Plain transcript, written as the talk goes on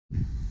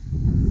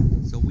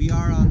we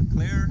are on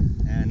Claire,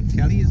 and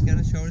Kelly is going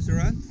to show us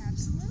around.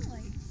 Absolutely.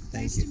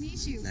 Thank nice you. to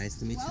meet you. Nice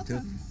to meet Welcome.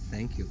 you too.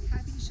 Thank you.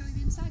 Happy to show you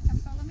the inside. Come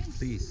follow me.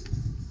 Please.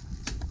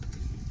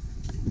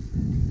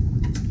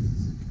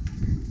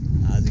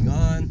 How's it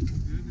going?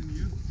 Good, and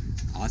you?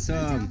 Awesome.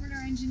 Albert,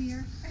 our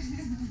engineer.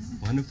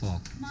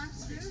 Wonderful. Come on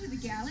through to the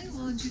galley.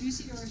 We'll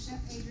introduce you to our chef,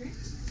 Adrian.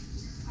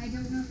 I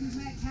don't know if you've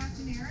met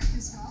Captain Eric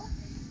as well.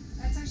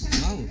 That's our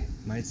chef, Oh, Adrian.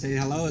 might say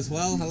hello as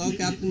well. Hello,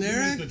 Captain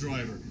Eric. The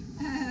driver.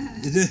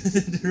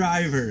 The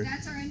driver.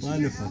 That's our engineer,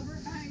 Wonderful.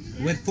 Albert, behind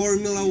you. With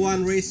Formula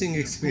One racing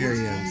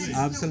experience. That's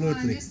Absolutely. the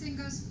one. This thing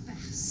goes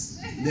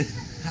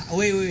fast.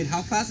 Wait.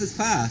 How fast is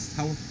fast?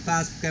 How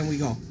fast can we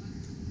go?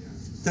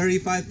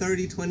 35,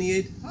 30,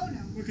 28? Oh, no.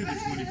 We could do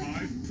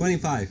 25.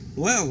 25.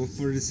 Well,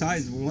 for the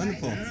size,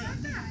 wonderful. Right, it's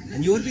not bad.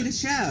 And you would be the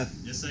chef.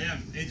 Yes, I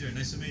am. Adrian,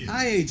 nice to meet you.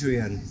 Hi,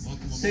 Adrian.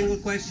 Welcome aboard. Single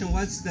question,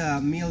 what's the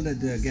meal that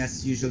the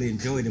guests usually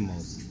enjoy the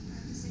most?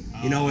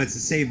 You know, it's a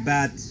safe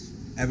bet.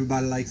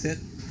 Everybody likes it.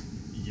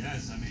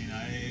 Yes, I mean,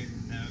 I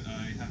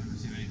haven't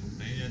received any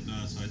complaint yet,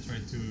 so I try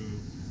to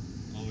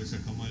always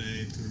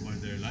accommodate to what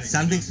they're like.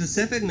 Something you know?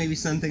 specific? Maybe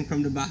something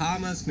from the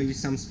Bahamas? Maybe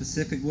some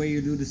specific way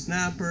you do the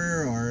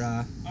snapper?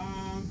 Or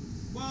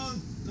Well,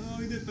 no,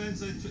 it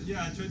depends. I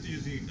try to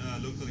use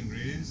local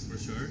ingredients for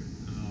sure.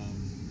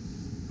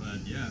 But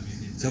yeah, I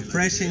mean, if so they like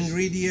fresh fish,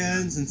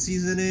 ingredients and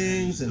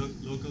seasonings and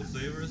local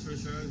flavors for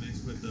sure,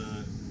 mixed with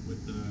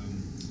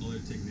other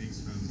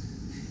techniques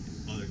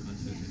from other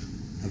countries.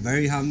 You know. a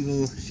very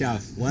humble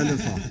chef.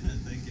 Wonderful.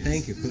 Thank you.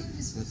 Thank you. Food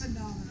is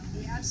phenomenal.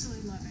 We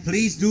absolutely love it.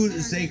 Please do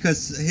say,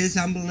 because his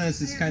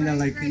humbleness is kind of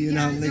like, you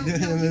know, like he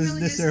doing really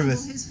the is service.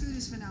 humble. His food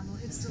is phenomenal.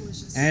 It's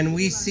delicious. And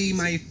we love see it.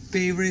 my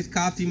favorite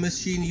coffee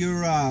machine,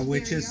 Yura,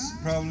 which There you is go.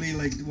 probably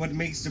like what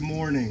makes the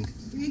morning.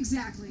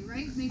 Exactly,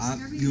 right? Makes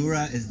everything.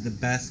 Yura is the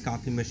best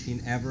coffee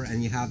machine ever,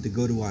 and you have the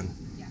good one.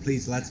 Yeah.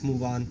 Please, let's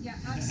move on. Yeah,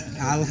 absolutely.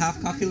 I'll have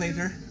coffee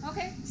later,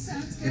 Okay,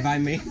 sounds good. if I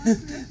may. Come on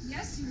through.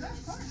 Yes, you will,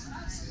 of course.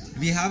 Absolutely.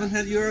 If you haven't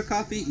had Yura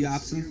coffee, you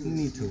absolutely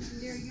need to.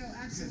 There you go,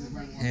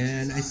 absolutely.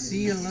 And I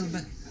see a little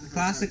bit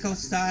classical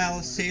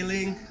style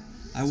sailing.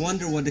 I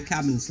wonder what the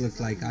cabins look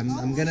like. I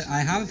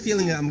have a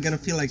feeling I'm gonna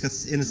feel like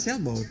in a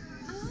sailboat.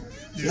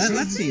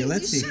 Let's see.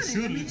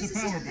 Should, it's a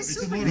power, but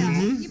it's a motor.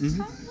 You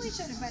probably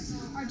should have,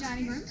 but our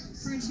dining room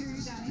for interior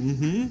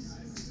dining.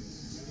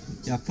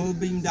 Yeah, full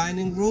beam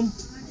dining room.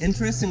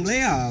 Interesting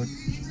layout.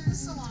 Into the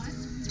salon.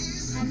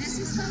 And this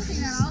is something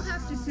that I'll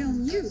have to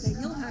film you, that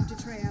you'll have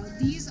to try out.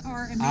 These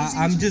are amazing.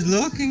 I'm just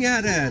looking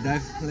at it.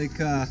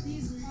 These are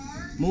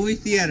movie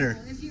theater.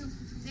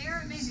 They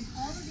are amazing.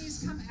 All of these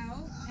come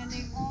out and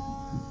they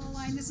all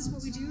line. This is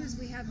what we do is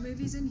we have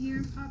movies in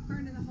here,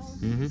 popcorn and the whole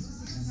thing.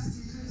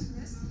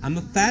 I'm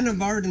a fan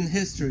of art and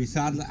history, so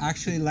I'd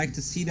actually like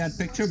to see that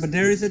picture, but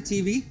there is a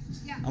TV.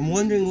 Yeah. I'm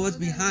wondering what's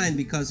behind,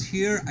 because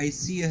here I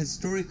see a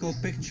historical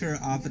picture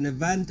of an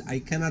event I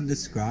cannot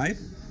describe.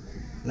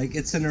 Like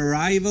it's an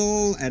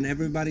arrival and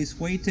everybody's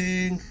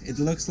waiting. It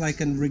looks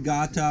like a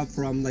regatta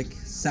from like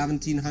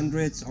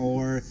 1700s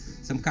or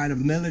some kind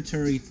of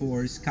military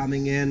force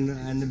coming in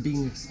and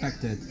being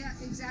expected. Yeah,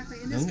 exactly.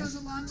 And this goes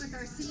along with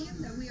our theme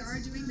that we are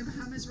doing the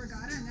Bahamas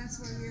Regatta, and that's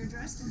where we are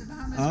dressed in the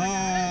Bahamas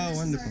Regatta. This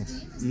Wonderful. Is our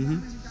theme, is the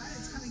Bahamas Regatta.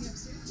 It's coming up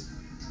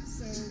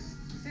soon.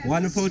 So,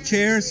 Wonderful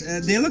chairs.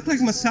 They look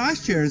like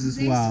massage chairs as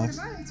They well. sort of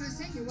are. That's what I'm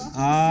saying. You're welcome to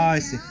I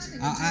sit see.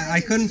 down and I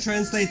enjoy couldn't it.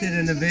 translate it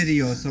in the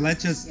video, so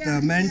let's just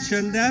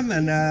mention them,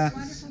 and I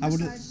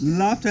would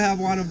love to have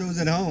one of those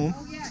at home.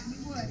 Oh yeah,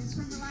 you would. It's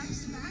from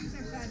Relax to Max.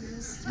 They're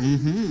fabulous.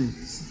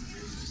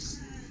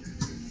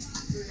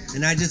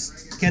 And I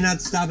just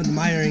cannot stop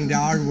admiring the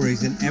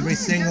artworks in every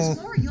single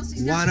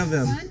one of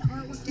them.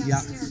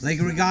 Yeah, like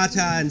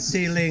regatta and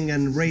sailing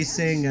and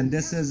racing, and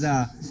this is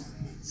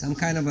some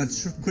kind of a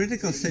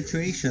critical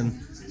situation.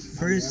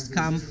 First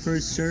come,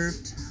 first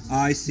served. Oh,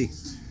 I see.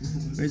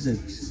 Where is it?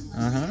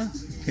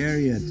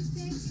 Carry it.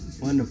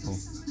 Wonderful.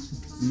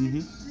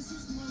 This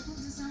is local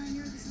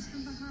designer. This is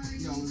from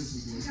behind.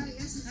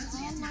 This is all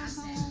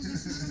local.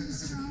 This is from the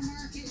straw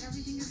market.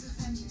 Everything is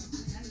authentic.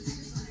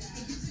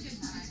 It gives a good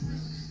vibe.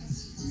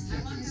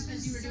 I love that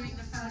you were doing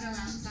the photo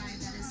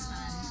outside. That is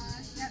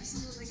fun.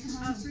 Absolutely.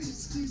 Come on through.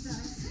 Excuse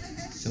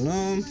us.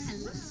 Shalom.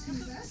 Excuse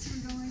us.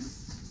 We're going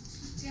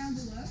down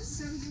below.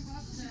 So you're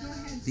welcome to go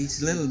ahead.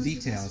 These little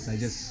details, I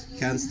just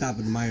can't stop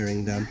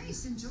admiring them.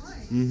 Nice. Enjoy.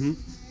 Mm-hmm.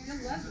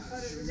 You'll love the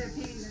photo, the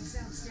painting that's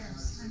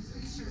downstairs. I'm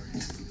pretty sure.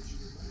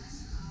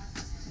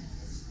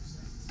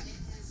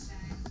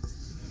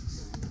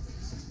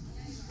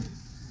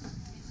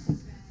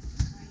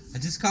 I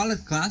just call it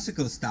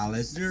classical style.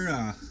 Is there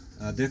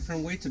a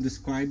different way to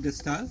describe the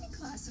style? I think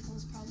classical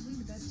is probably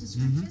the best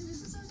description.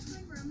 This is our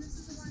twin room. This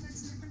is the one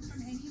that's different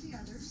from any of the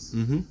others.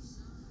 Mm-hmm.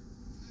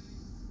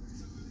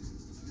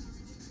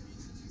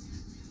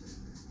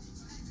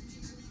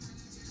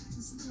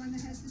 This is the one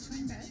that has the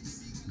twin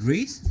beds.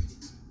 Greece?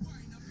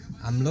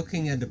 I'm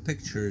looking at the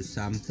pictures.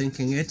 I'm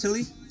thinking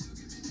Italy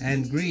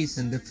and Greece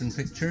in different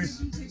pictures.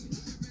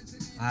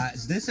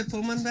 Is this a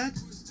Pullman bed?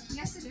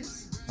 Yes, it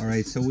is. All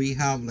right, so we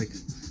have like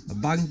a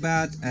bunk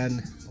bed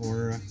and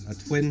or a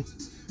twin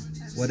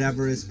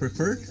whatever is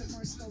preferred. A bit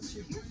more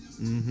sculpture here.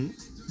 Mm-hmm.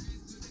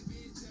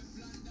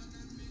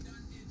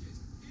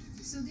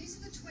 So these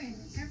are the twin.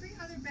 Every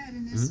other bed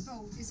in this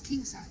boat is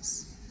king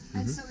size.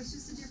 And so it's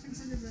just a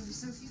difference in the room.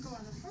 So if you go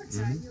on the port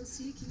side, you'll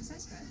see a king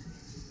size bed.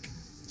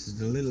 Just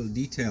the little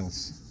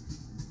details.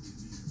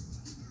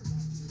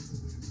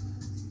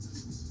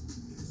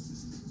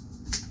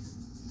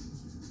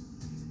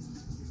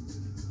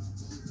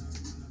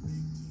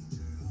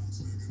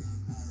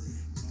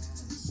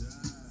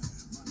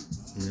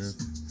 Yeah.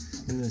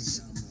 Can you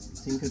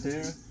think of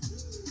there?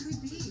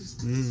 Could be.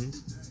 Mm-hmm.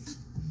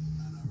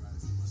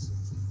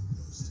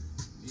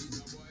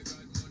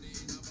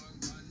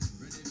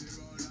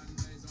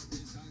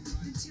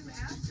 The two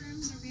aft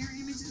rooms are mirror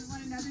images of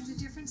one another. The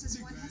difference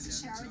is one has a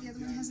shower, the other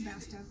one has a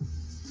bathtub.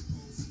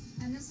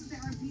 And this is the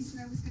art piece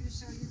that I was going to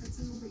show you that's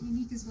a little bit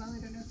unique as well. I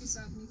don't know if you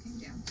saw it when you came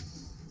down.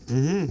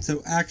 Mm-hmm.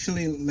 So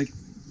actually, like,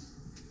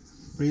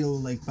 real,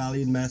 like,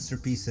 valued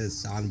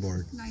masterpieces on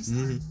board. Nice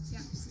art. Yeah,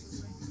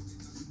 absolutely.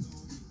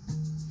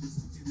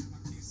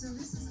 So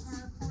this is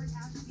our port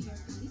aft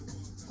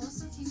Barbeque,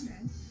 also king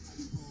bed.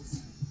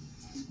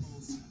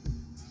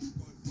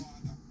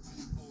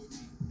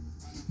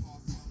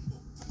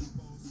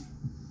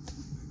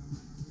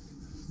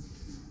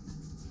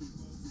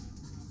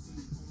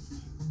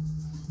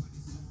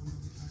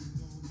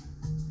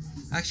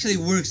 Actually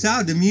works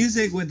out, the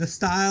music with the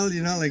style,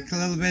 you know, like a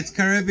little bit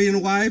Caribbean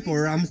vibe,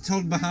 or I'm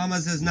told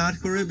Bahamas is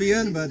not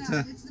Caribbean, but It's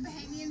the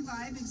Bahamian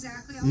vibe,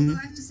 exactly. Although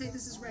I have to say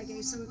this is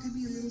reggae, so it could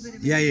be a little bit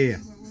of Yeah.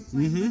 what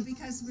we're playing, but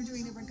because we're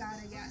doing the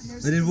regatta, yeah.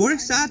 There's but it some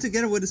works vibe. out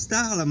together with the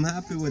style. I'm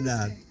happy with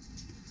that.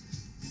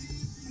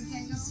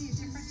 Again, you'll see a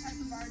different type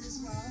of art as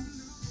well.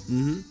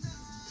 Mm-hmm.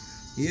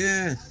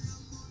 Yeah.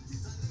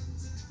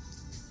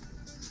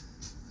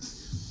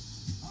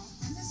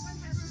 And this one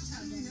has the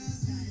tub on this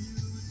side.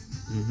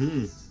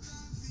 Mm-hmm.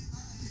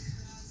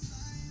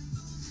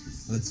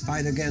 Let's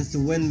fight against the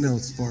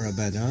windmills for a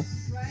bit, huh?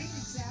 Right,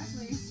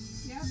 exactly.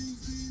 Yep. A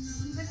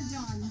little bit of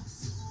dawn.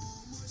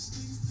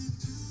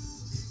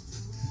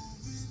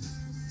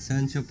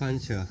 Sancho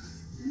Pancho.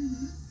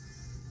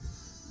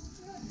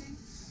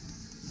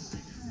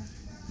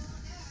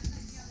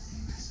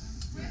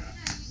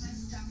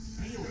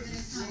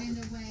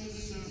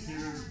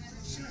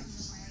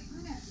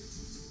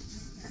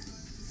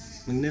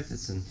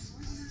 Magnificent.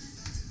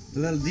 The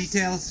little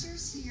details.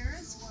 Sculptures here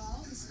as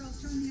well. The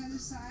sculpture on the other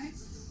side.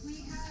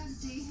 We have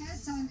day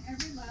heads on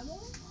every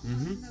level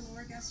on the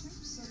lower guest room,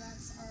 so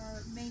that's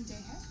our main day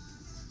head.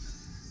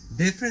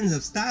 Difference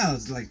of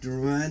styles, like the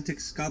romantic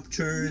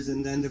sculptures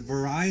and then the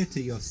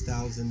variety of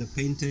styles in the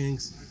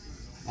paintings,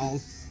 all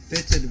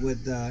fitted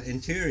with the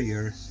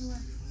interior. Sure.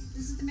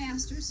 This is the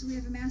master, so we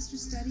have a master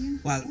study in.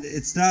 Well,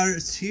 it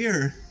starts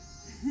here.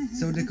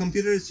 So the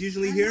computer is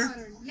usually And here?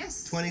 modern.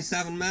 Yes.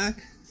 27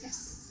 Mac?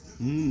 Yes.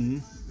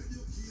 Mm.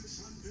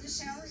 The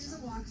shower is a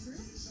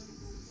walkthrough,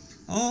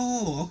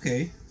 Oh,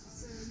 okay.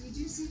 so you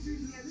do see through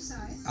to the other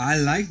side. I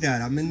like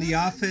that. I'm in the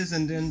office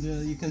and then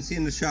you can see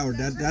in the shower.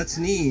 That's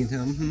neat.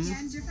 Again,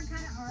 different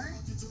kind of art.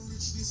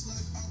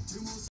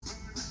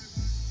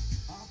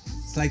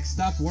 It's like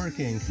stop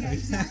working. Yeah,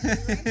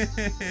 exactly,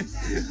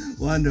 right?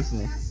 Wonderful.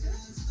 Master.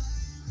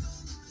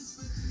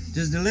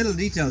 Just the little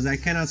details. I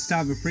cannot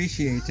stop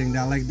appreciating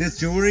that. Like this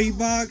jewelry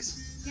box.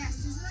 Yes,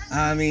 isn't that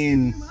I nice?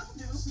 mean, You're welcome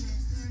to open it.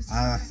 There's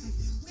uh,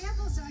 we have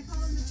also, I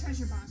call them the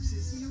treasure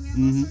boxes. You know, we have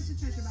all sorts of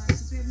treasure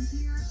boxes. We have them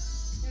here.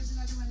 There's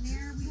another one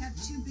there. We have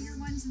two bigger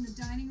ones in the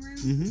dining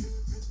room.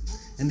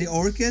 And the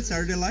orchids,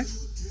 are they like?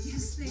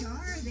 Yes, they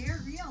are.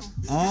 They're real.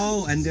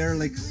 Oh, and they're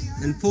like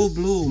in full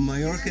bloom.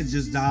 My orchid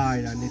just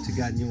died. I need to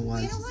get new You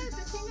ones. know what?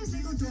 The thing is, they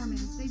go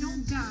dormant. They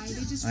don't die.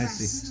 They just I rest.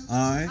 see.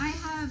 Alright. I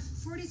have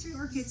 43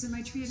 orchids in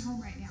my tree at home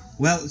right now.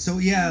 Well, so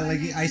yeah, like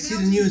I see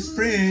the new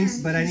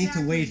springs, but I need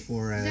to wait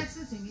for it. That's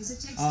the thing. Is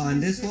it takes Oh, time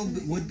and to this get one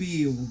them. would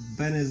be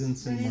Venice and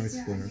St. But Mark's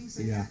it's- I Square. think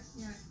so, Yeah.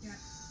 Yeah.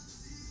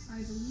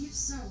 I believe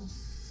so.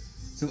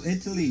 So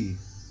Italy,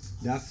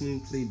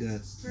 definitely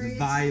the Very vibe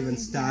Italian, and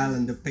style yeah.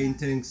 and the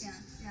paintings. Yeah.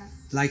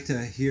 Like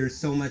to hear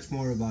so much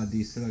more about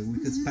these. So like we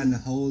could spend the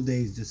whole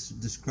day just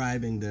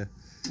describing the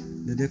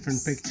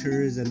different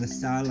pictures and the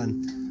style.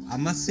 And I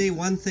must say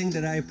one thing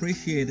that I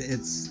appreciate,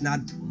 it's not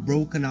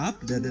broken up,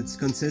 that it's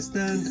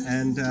consistent,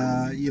 and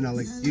you know,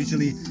 like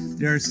usually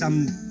there are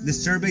some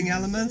disturbing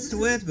elements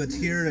to it, but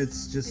here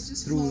it's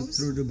just flows.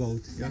 through the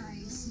boat. Yeah.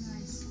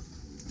 Nice.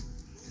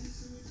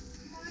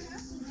 Come on up.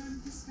 We'll go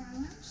to the Sky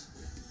Lounge.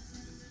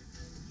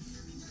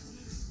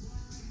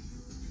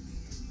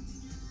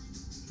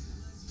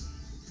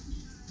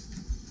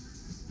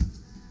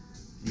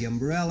 The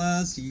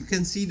umbrellas, you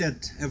can see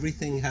that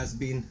everything has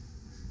been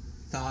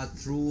thought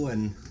through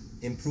and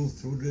improved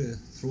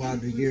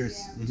throughout the years.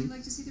 Yeah. Would you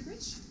like to see the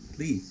bridge?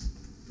 Please.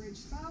 Bridge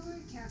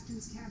forward.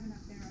 Captain's cabin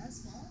up there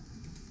as well.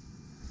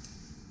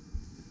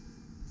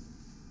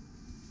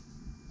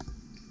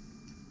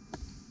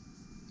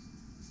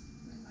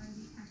 Where a lot of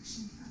the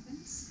action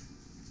happens.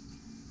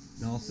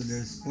 And also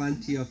there's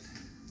plenty of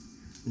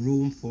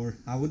room for,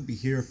 I would be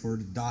here for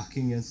the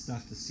docking and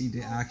stuff to see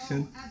the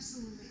action. Oh,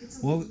 absolutely.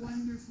 It's a Well,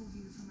 wonderful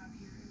view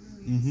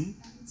is. Mhm.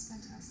 Yeah, it's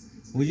fantastic.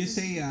 It's Would you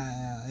really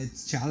say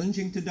it's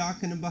challenging to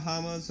dock in the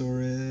Bahamas,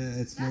 or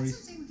it's more? That's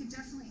something we could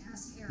definitely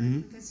ask Eric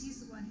Mhm. because he's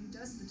the one who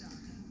does the docking.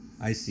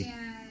 I see.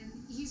 And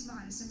he's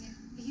modest. I mean,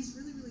 he's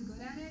really, really good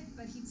at it,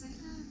 but he'd say,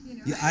 you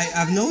know. Yeah,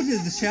 I've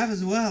noticed the chef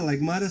as well.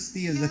 Like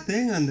modesty is a Yeah,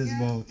 thing on this yeah,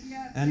 boat.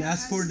 yeah, And yeah,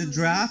 as for the absolutely.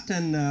 draft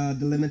and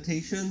the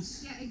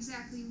limitations, Yeah,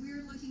 exactly.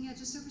 We're looking at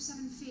just over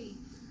 7 feet,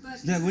 but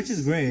which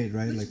is great,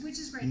 right? which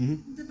is great.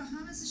 Mhm. The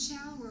Bahamas is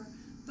shallower,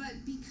 but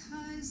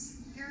because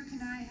Eric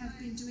and I have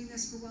been doing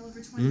this for well over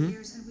 20 Mhm.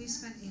 years, and we've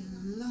spent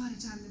a lot of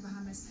time in the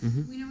Bahamas,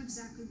 Mhm. we know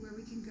exactly where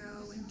we can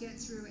go and get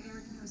through.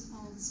 Eric knows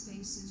all the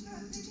spaces, you know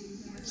what to do. You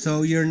know what to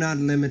So do. you're not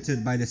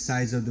limited by the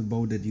size of the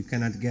boat that you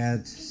cannot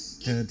get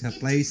to It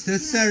place to a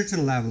depends.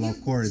 certain level, of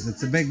You- course. to-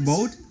 It's a to big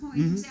boat. certain point,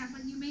 Mhm.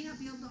 Exactly. You may not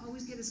be able to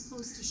always get as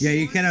close to shore. Yeah,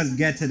 you as cannot some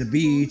get to the other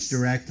beach boats.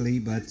 directly,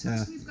 but Of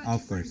course, we've got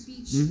of different course.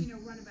 beach, Mhm. you know,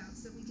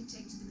 runabouts that we can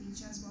take to the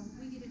beach as well.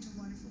 But we get into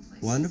wonderful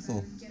places. Wonderful.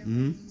 And get Mhm.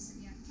 away,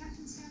 and yeah,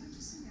 Captain's cabin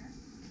just in there.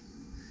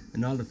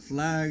 And all the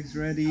flags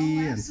ready. Oh,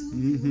 and,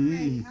 absolutely. We're mhm.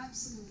 ready.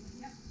 Absolutely.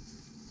 Yep.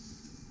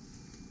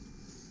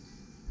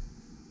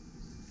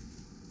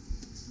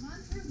 Come on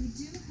through. We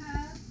do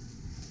have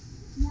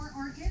more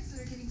orchids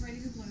that are getting ready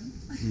to bloom.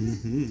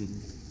 Mhm.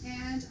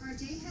 And our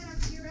day head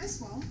up here as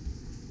well.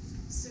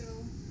 So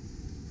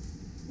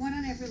one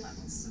on every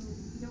level, so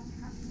you don't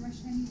have to rush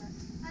anywhere.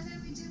 And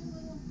then we do a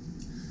little.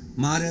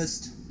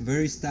 Modest,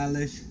 very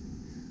stylish,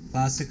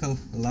 classical.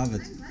 Love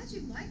it. I'm glad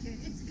you like it.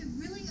 It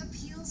really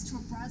appeals to a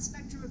broad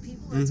spectrum of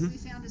people. That's what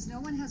Mhm. we found is no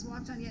one has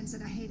walked on yet and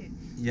said I hate it.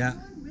 Yeah.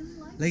 Everyone really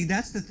likes Like it.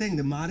 that's the thing,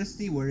 the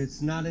modesty where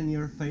it's not in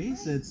your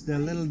face. It's the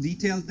little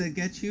details that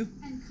get you.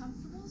 And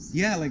comfortable. So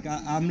Yeah, like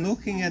I'm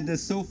looking at the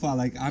sofa.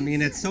 Like I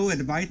mean, it's so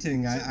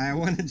inviting. I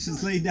want to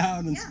just lay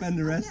down and Yeah, spend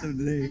the oh, rest yeah. of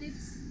the day. And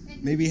it's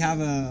Maybe have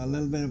a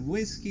little bit of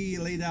whiskey,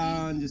 lay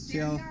down, just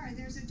there chill. you are.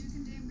 There's a Duke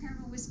and Dame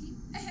caramel whiskey.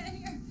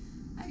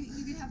 And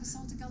you could have a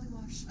salted gully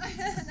wash.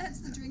 That's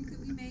the drink that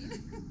we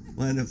made.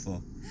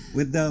 Wonderful.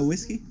 With the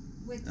whiskey?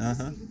 With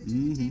Uh-huh. whiskey, with the Duke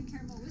and Dame Mhm.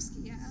 caramel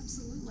whiskey. Yeah,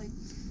 absolutely.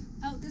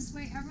 Out this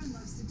way, everyone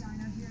loves to dine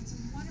out here. It's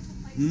a wonderful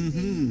place Mhm.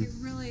 to be. It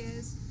really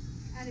is.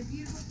 And a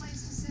beautiful place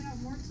to sit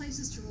out, more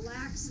places to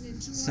relax and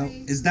enjoy. So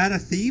is that a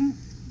theme?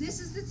 This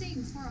is the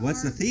theme for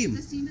What's the theme?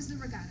 The theme is the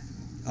regatta.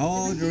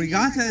 Oh, the Bohemian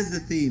regatta is the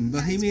theme. Yeah,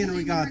 it's Bohemian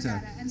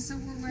regatta. And so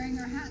we're wearing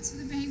our hats for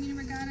the Bohemian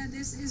Regatta.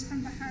 This is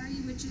from Bahari,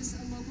 which is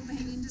a local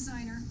Bahamian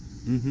designer.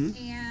 Mm-hmm.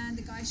 And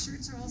the guys'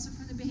 shirts are also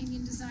from the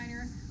Bahamian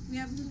designer. We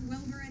have a little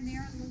Wilbur in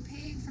there, a little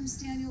pig from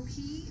Staniel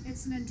Key.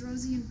 It's an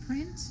Androsian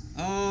print.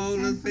 Oh,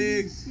 And the from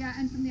pigs. Yeah,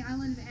 and from the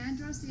island of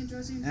Andros, the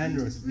Androsian print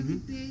Andros, is really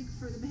mhm. big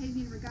for the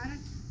Bahamian Regatta.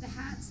 The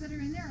hats that are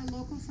in there are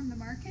local from the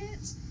market,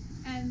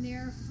 and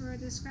they're for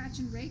the scratch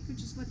and rake,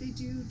 which is what they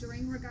do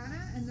during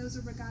regatta, and those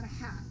are regatta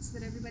hats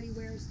that everybody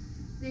wears.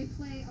 They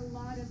play a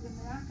lot of the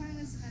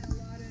maracas and a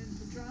lot of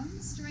the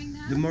drums during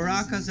that. The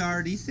maracas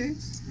are these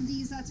things?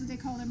 That's what they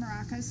call their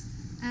maracas.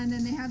 And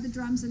then they have the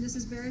drums, and this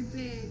is very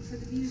big for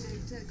the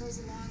music that goes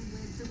along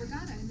with the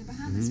regatta in the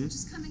Bahamas, Mhm. which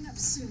is coming up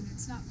soon.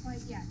 It's not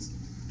quite yet.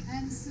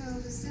 And so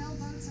the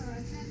sailboats are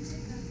authentic.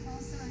 That's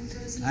also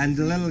Androsian And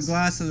the little print.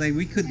 glasses, like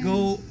we could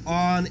go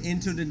on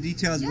into the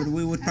details, but Yeah,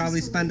 we would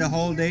probably spend the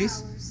whole absolutely.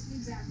 days. Hours.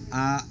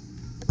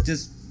 Exactly.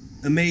 Just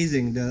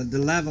amazing, the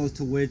level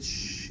to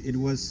which it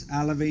was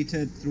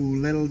elevated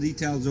through little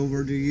details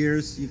over the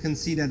years. You can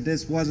see that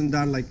this wasn't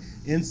done like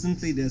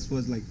instantly. This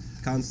was like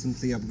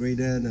constantly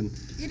upgraded and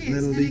It is,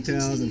 little and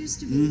details. it continues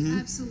to be, Mhm.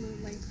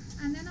 absolutely.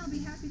 And then I'll be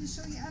happy to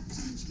show you up to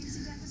the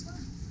Jacuzzi deck as well.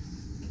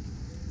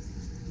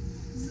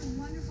 This is a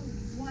wonderful,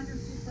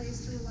 wonderful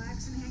place to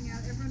relax and hang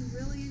out. Everyone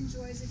really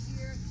enjoys it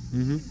here. Mhm.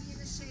 You can be in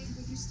the shade,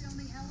 but you're still in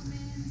the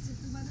elements. If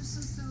the weather's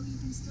so, you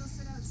can still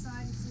sit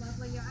outside. It's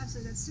lovely. Yeah,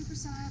 absolutely. That's super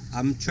soft.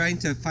 I'm trying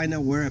to find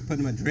out where I put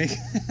my drink.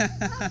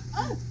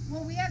 Oh,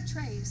 well, we have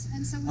trays,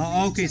 and so we Oh, bring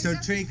the okay, trays so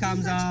up. tray We've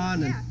comes got-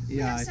 on and- we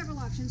yeah. have several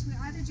options. We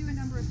either do a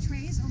number of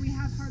trays, or we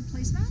have hard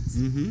placemats,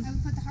 Mhm. and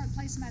we put the hard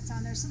placemats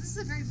on there. So this is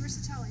a very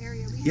versatile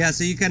area. We have Yeah,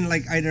 so you can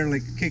like either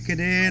like kick it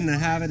in and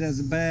have it as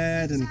a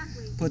bed and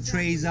Exactly, put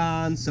trays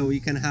on, so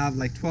you can have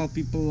like 12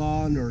 people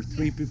on or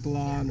 3 Yeah, people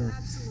on, yeah, or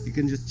absolutely. you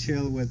can just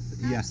chill with.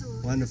 Yeah,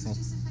 Absolutely. wonderful.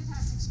 This is just a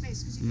fantastic space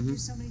because you can Mhm. do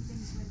so many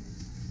things with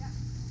it. Yeah.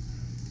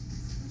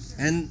 For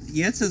sure. And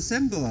yet so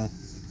simple.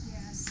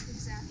 Yes,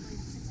 exactly.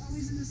 It's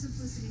always in the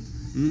simplicity.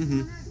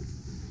 Mhm.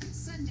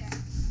 Sundeck.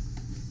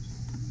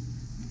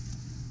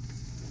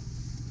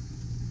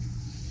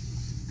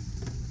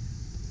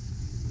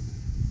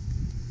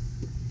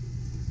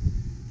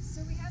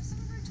 So we have some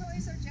of our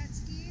toys, our jet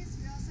skis.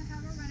 We also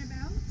have our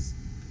runabouts.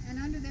 And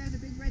under there, the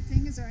big red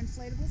thing is our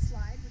inflatable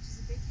slide, which is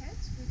a big hit.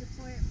 We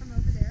deploy it from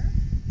over there.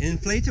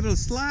 Inflatable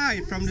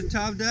slide from the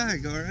top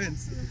deck. All right.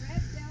 So the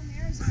red down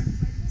there is our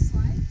inflatable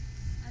slide,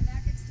 and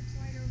that gets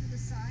deployed over the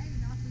side,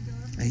 and off we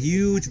go. A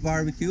huge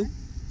barbecue.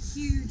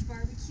 Huge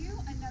barbecue.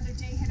 Another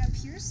day head up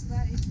here, so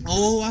that if you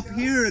Oh, want up to go,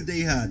 here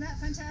they Isn't had. that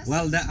fantastic?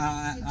 Well, You I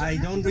have to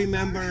don't go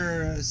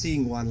remember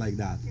seeing one like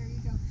that. There you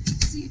go.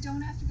 So you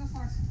don't have to go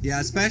far. Yeah,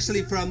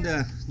 especially from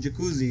the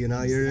jacuzzi. You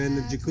know, you're in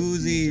the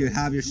jacuzzi, you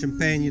have your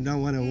champagne, you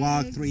don't want to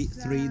walk three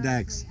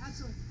decks.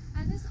 Absolutely.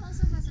 And this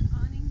also has an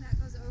awning that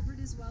goes over it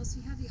as well, so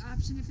you have the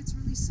option if it's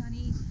really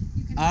sunny,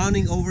 you can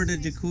Awning over the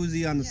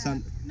jacuzzi on the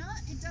sun.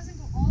 It doesn't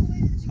go all the way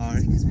to the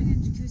Alright. jacuzzi because when you're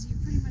in the jacuzzi, you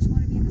pretty much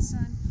want to be in the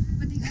sun.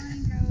 But the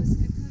awning goes a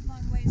good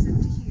long ways up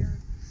to here,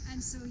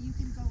 and so you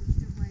can go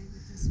either way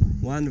with this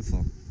one.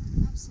 Wonderful.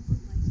 Absolutely.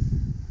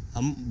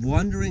 I'm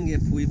wondering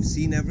if we've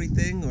seen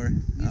everything, or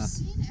We've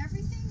seen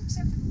everything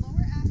except for the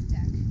lower aft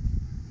deck.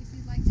 If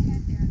you'd like to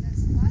head there,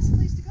 that's the last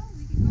place to go.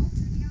 We can go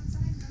to the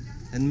outside and go down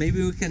there. and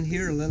maybe we can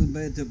hear a little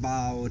bit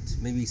about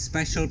maybe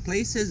special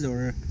places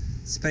or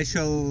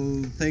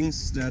special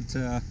things that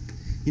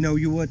you know,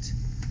 you would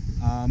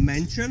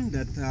mention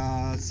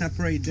that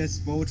separate this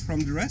boat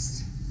from the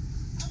rest.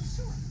 Oh,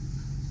 sure.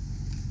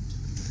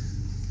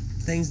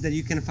 Things that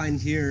you can find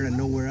here and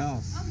nowhere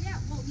else. Oh, yeah.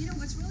 Well, you know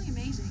what's really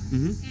amazing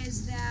Mhm.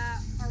 is that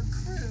our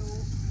crew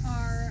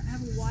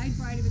have a wide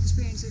variety of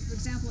experiences. For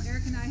example,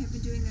 Eric and I have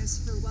been doing this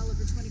for well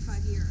over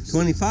 25 years.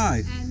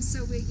 25. And so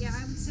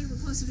I would say we're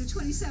closer to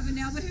 27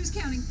 now, but who's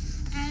counting?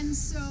 And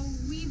so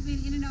we've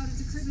been in and out of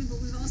the Caribbean,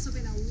 but we've also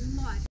been a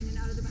lot in and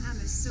out of the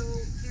Bahamas. So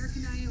Eric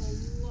and I know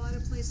a lot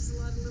of places, a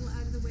lot of little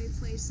out of the way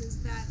places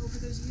that over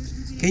those years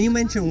we've been. Can you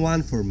mention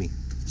one for me?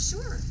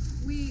 Sure.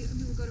 We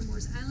will go to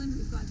Moore's Island.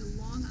 We've gone to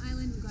Long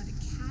Island. We've gone to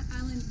Cat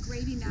Island,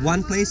 Grady, Navajo.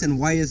 One place, and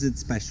why is it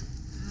special?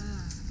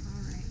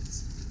 All right.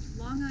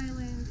 Long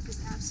Island is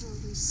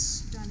absolutely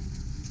stunning.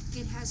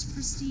 It has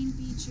pristine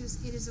beaches.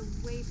 It is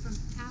away from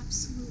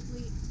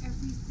absolutely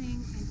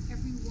everything and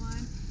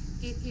everyone.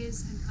 It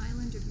is an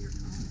island of your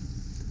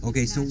own.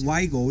 Okay, It's so magical.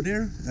 why go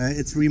there?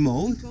 It's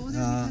remote. You go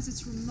there because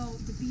it's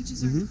remote. The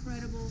beaches are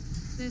incredible.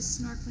 The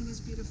snorkeling is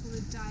beautiful.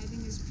 The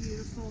diving is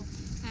beautiful.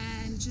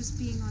 And just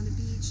being on the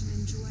beach and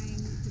enjoying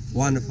the view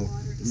Wonderful. of the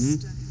water is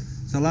stunning.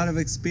 So a lot of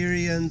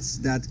experience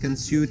that can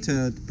suit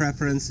the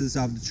preferences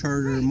of the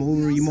charter, Right. more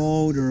We also-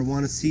 remote, or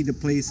want to see the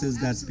places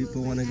that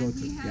people want to go And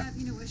to. we Yeah. have,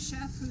 a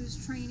chef who's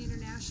trained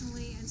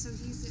internationally, and so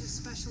he's a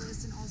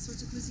specialist in all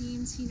sorts of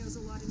cuisines. He knows a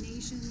lot of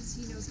nations.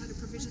 He knows how to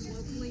provision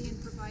locally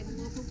and provide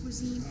local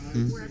cuisine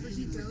wherever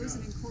he goes,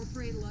 and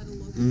incorporate a lot of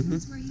local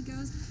foods where he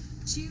goes.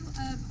 Two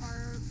of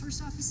our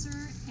first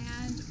officer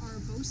and our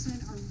bosun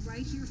are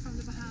right here from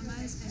the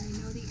Bahamas, and they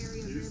know the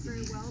area very,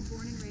 very well,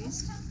 born and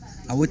raised.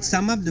 I would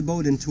sum up the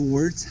boat in 2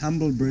 words: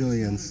 humble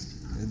brilliance.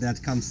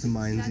 That comes to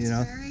mind, That's you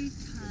know. very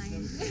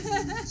kind.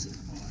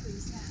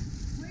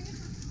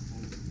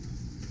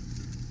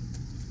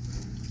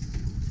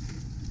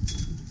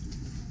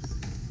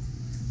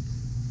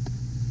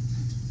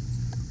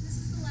 This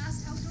is the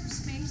last outdoor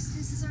space.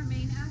 This is our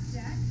main aft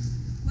deck.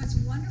 What's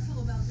wonderful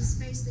about this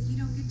space that you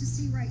don't get to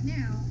see right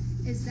now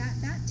is that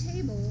that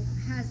table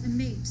has a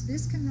mate.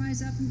 This can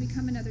rise up and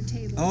become another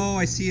table. Oh,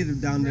 I see it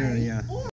down there. Right? Yeah.